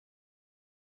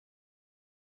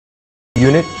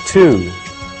Unit 2.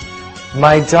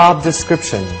 My job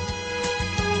description.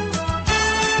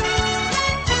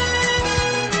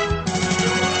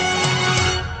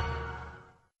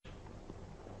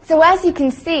 So as you can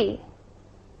see,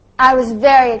 I was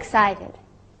very excited.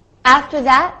 After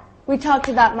that, we talked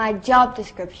about my job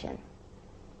description.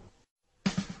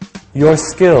 Your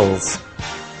skills.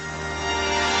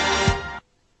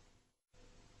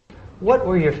 What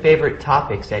were your favorite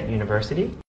topics at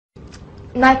university?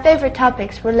 My favorite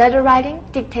topics were letter writing,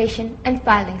 dictation, and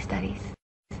filing studies.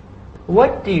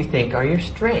 What do you think are your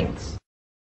strengths?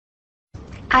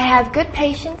 I have good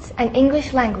patience and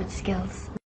English language skills.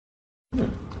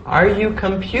 Are you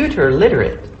computer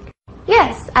literate?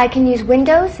 Yes, I can use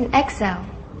Windows and Excel.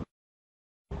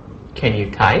 Can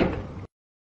you type?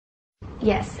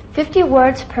 Yes, 50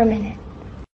 words per minute.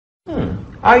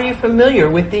 Are you familiar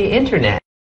with the Internet?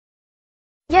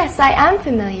 Yes, I am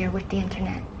familiar with the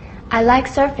Internet. I like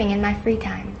surfing in my free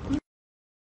time.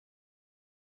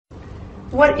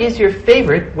 What is your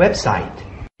favorite website?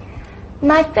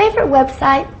 My favorite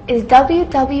website is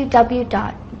www.bbc.com.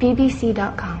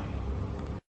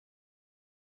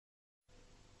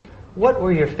 What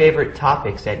were your favorite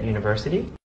topics at university?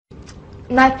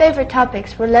 My favorite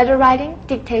topics were letter writing,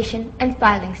 dictation, and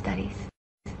filing studies.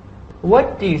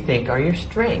 What do you think are your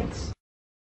strengths?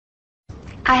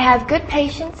 I have good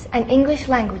patience and English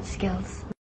language skills.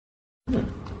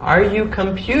 Are you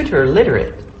computer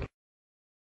literate?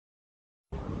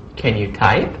 Can you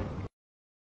type?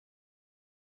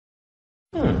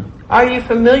 Are you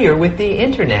familiar with the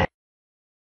Internet?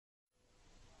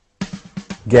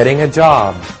 Getting a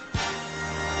job.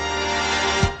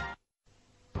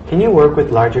 Can you work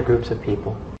with larger groups of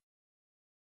people?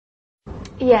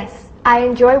 Yes, I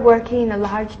enjoy working in a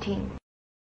large team.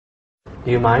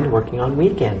 Do you mind working on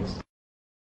weekends?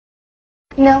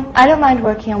 No, I don't mind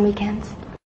working on weekends.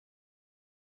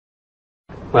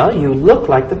 Well, you look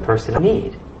like the person I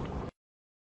need.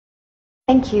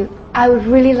 Thank you. I would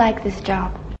really like this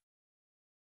job.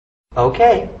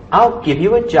 Okay, I'll give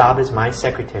you a job as my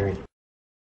secretary.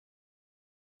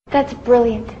 That's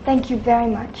brilliant. Thank you very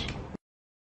much.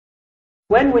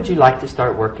 When would you like to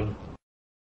start working?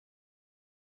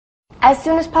 As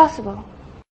soon as possible.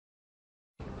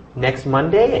 Next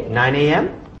Monday at 9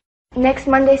 a.m.? Next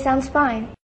Monday sounds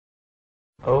fine.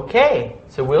 Okay,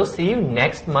 so we'll see you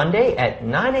next Monday at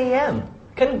 9 a.m.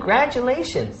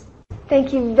 Congratulations!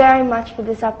 Thank you very much for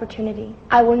this opportunity.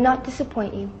 I will not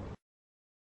disappoint you.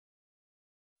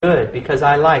 Good, because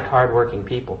I like hard-working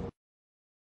people.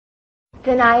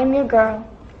 Then I am your girl.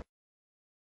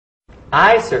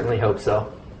 I certainly hope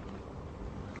so.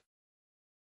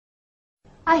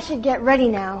 I should get ready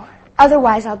now.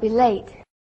 Otherwise, I'll be late.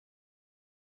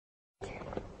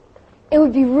 It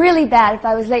would be really bad if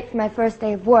I was late for my first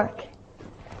day of work.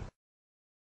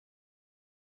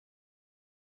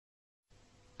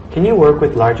 Can you work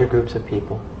with larger groups of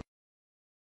people?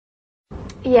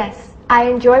 Yes, I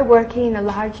enjoy working in a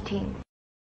large team.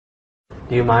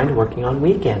 Do you mind working on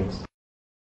weekends?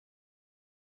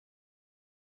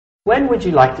 When would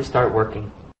you like to start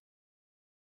working?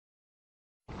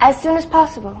 As soon as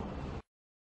possible.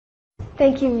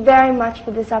 Thank you very much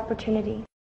for this opportunity.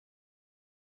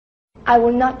 I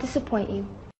will not disappoint you.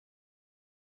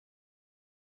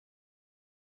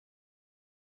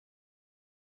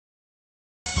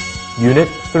 Unit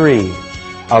 3.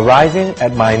 Arriving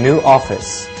at my new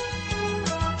office.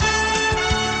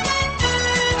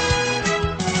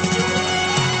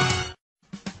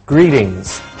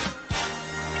 Greetings.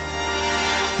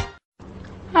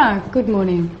 Good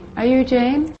morning. Are you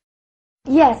Jane?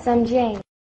 Yes, I'm Jane.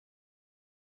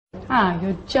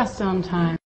 You're just on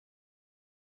time.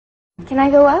 Can I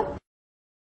go up?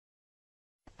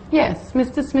 Yes,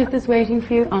 Mr. Smith is waiting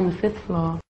for you on the 5th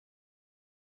floor.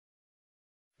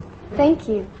 Thank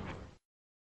you.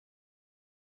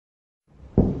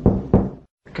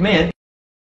 Come in.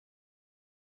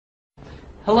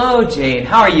 Hello, Jane.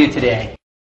 How are you today?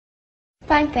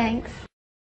 Fine, thanks.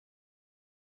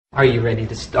 Are you ready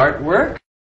to start work?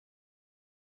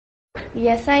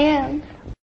 Yes, I am.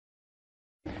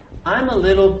 I'm a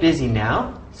little busy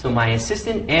now, so my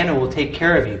assistant Anna will take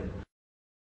care of you.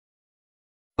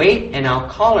 Wait, and I'll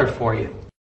call her for you.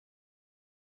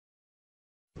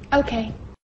 Okay.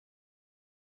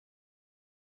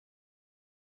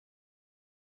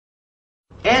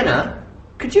 Anna,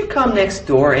 could you come next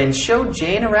door and show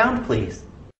Jane around, please?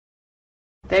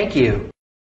 Thank you.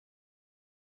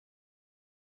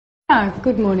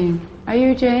 Good morning. Are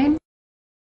you Jane?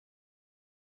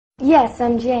 Yes,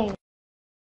 I'm Jane.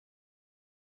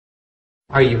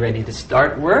 Are you ready to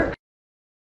start work?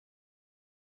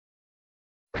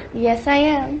 Yes, I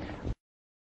am.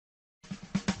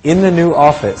 In the new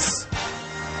office.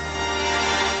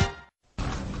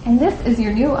 And this is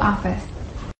your new office.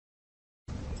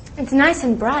 It's nice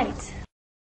and bright.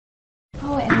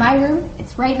 Oh, and my room,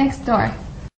 it's right next door.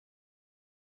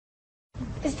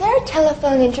 Is there a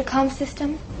telephone intercom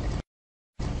system?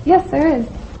 Yes, there is.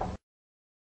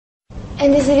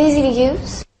 And is it easy to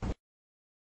use?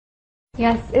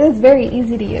 Yes, it is very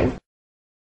easy to use.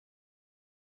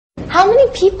 How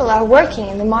many people are working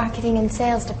in the marketing and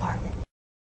sales department?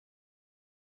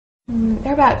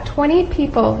 There are about 20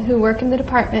 people who work in the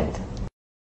department.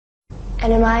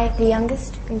 And am I the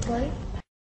youngest employee?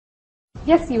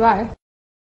 Yes, you are.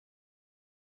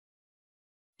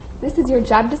 This is your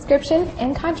job description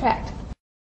and contract.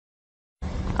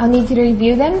 I'll need you to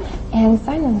review them and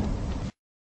sign them.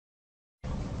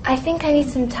 I think I need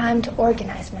some time to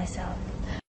organize myself.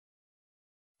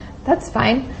 That's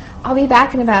fine. I'll be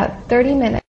back in about 30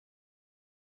 minutes.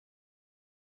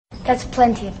 That's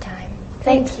plenty of time.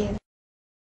 Thank you.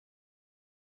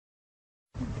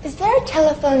 Is there a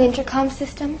telephone intercom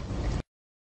system?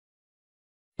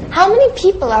 How many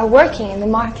people are working in the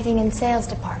marketing and sales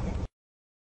department?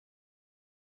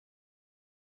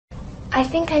 I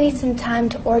think I need some time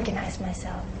to organize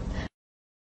myself.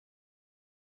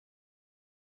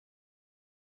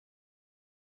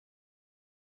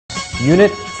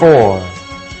 Unit 4.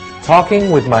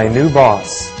 Talking with my new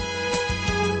boss.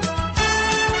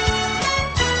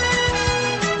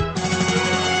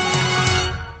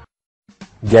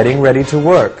 Getting ready to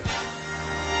work.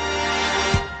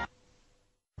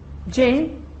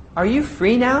 Jane, are you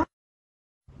free now?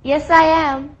 Yes, I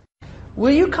am.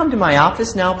 Will you come to my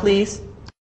office now, please?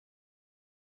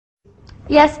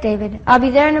 Yes, David. I'll be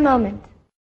there in a moment.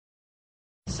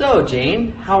 So,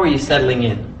 Jane, how are you settling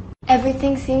in?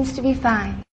 Everything seems to be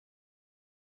fine.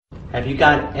 Have you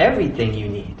got everything you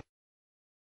need?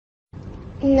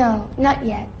 No, not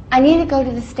yet. I need to go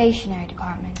to the stationery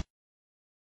department.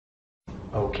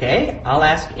 Okay, I'll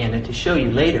ask Anna to show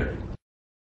you later.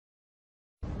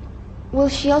 Will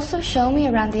she also show me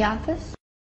around the office?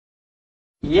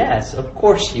 Yes, of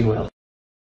course she will.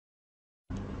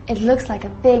 It looks like a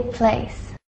big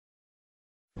place.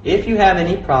 If you have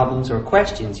any problems or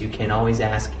questions, you can always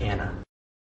ask Anna.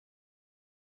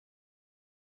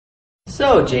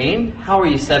 So, Jane, how are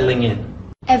you settling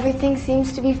in? Everything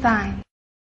seems to be fine.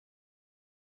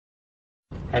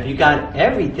 Have you got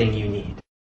everything you need?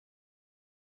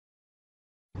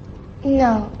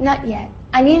 No, not yet.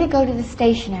 I need to go to the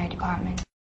stationery department.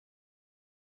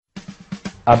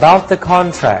 About the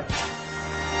contract.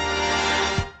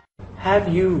 Have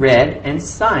you read and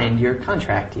signed your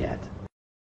contract yet?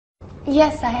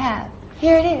 Yes, I have.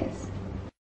 Here it is.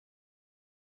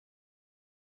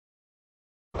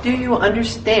 Do you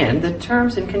understand the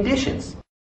terms and conditions?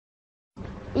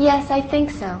 Yes, I think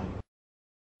so.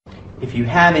 If you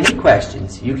have any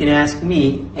questions, you can ask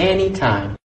me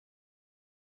anytime.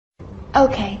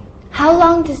 Okay. How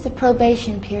long does the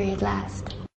probation period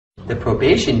last? The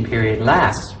probation period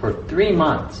lasts for 3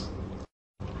 months.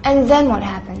 And then what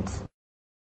happens?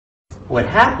 What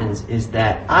happens is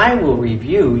that I will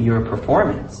review your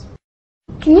performance.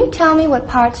 Can you tell me what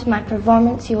parts of my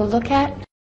performance you will look at?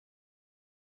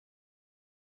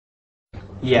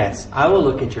 Yes, I will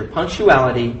look at your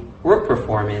punctuality, work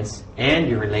performance, and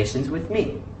your relations with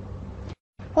me.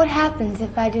 What happens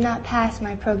if I do not pass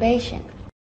my probation?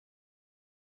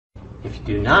 If you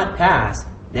do not pass,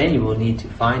 then you will need to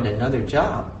find another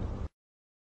job.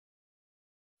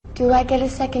 Do I get a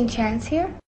second chance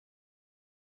here?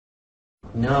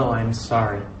 No, I'm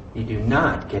sorry. You do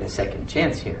not get a second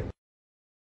chance here.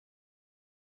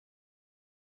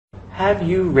 Have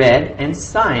you read and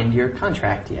signed your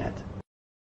contract yet?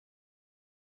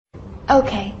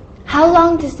 Okay. How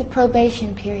long does the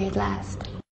probation period last?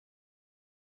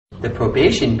 The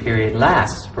probation period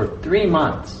lasts for 3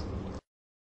 months.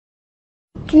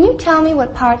 Can you tell me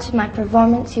what parts of my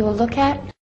performance you will look at?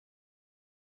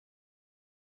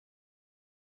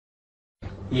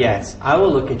 Yes, I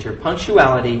will look at your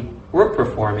punctuality, work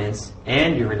performance,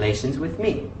 and your relations with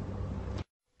me.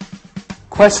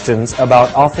 Questions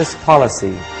about office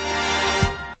policy.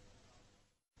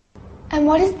 And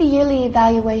what is the yearly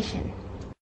evaluation?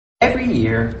 Every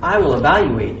year, I will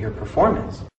evaluate your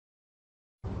performance.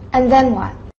 And then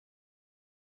what?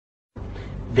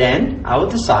 Then, I will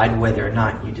decide whether or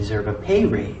not you deserve a pay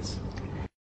raise.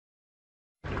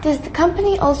 Does the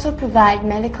company also provide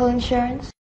medical insurance?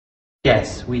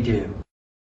 Yes, we do.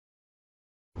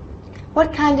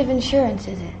 What kind of insurance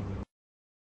is it?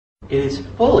 It is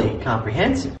fully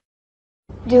comprehensive.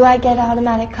 Do I get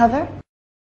automatic cover?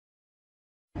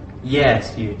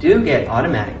 Yes, you do get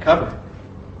automatic cover.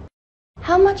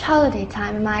 How much holiday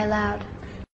time am I allowed?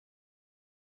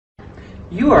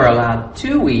 You are allowed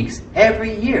 2 weeks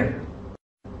every year.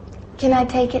 Can I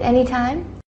take it any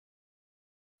time?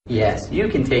 Yes, you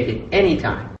can take it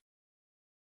anytime.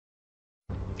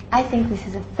 I think this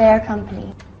is a fair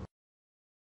company.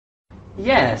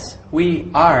 Yes, we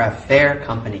are a fair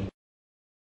company.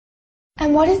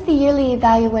 And what is the yearly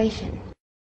evaluation?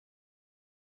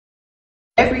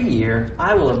 Every year,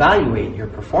 I will evaluate your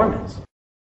performance.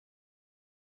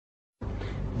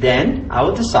 Then, I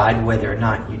will decide whether or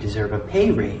not you deserve a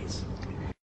pay raise.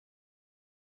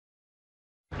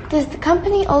 Does the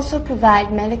company also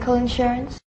provide medical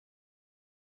insurance?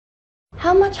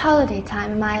 How much holiday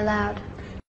time am I allowed?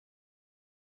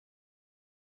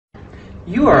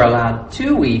 You are allowed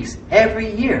 2 weeks every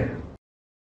year.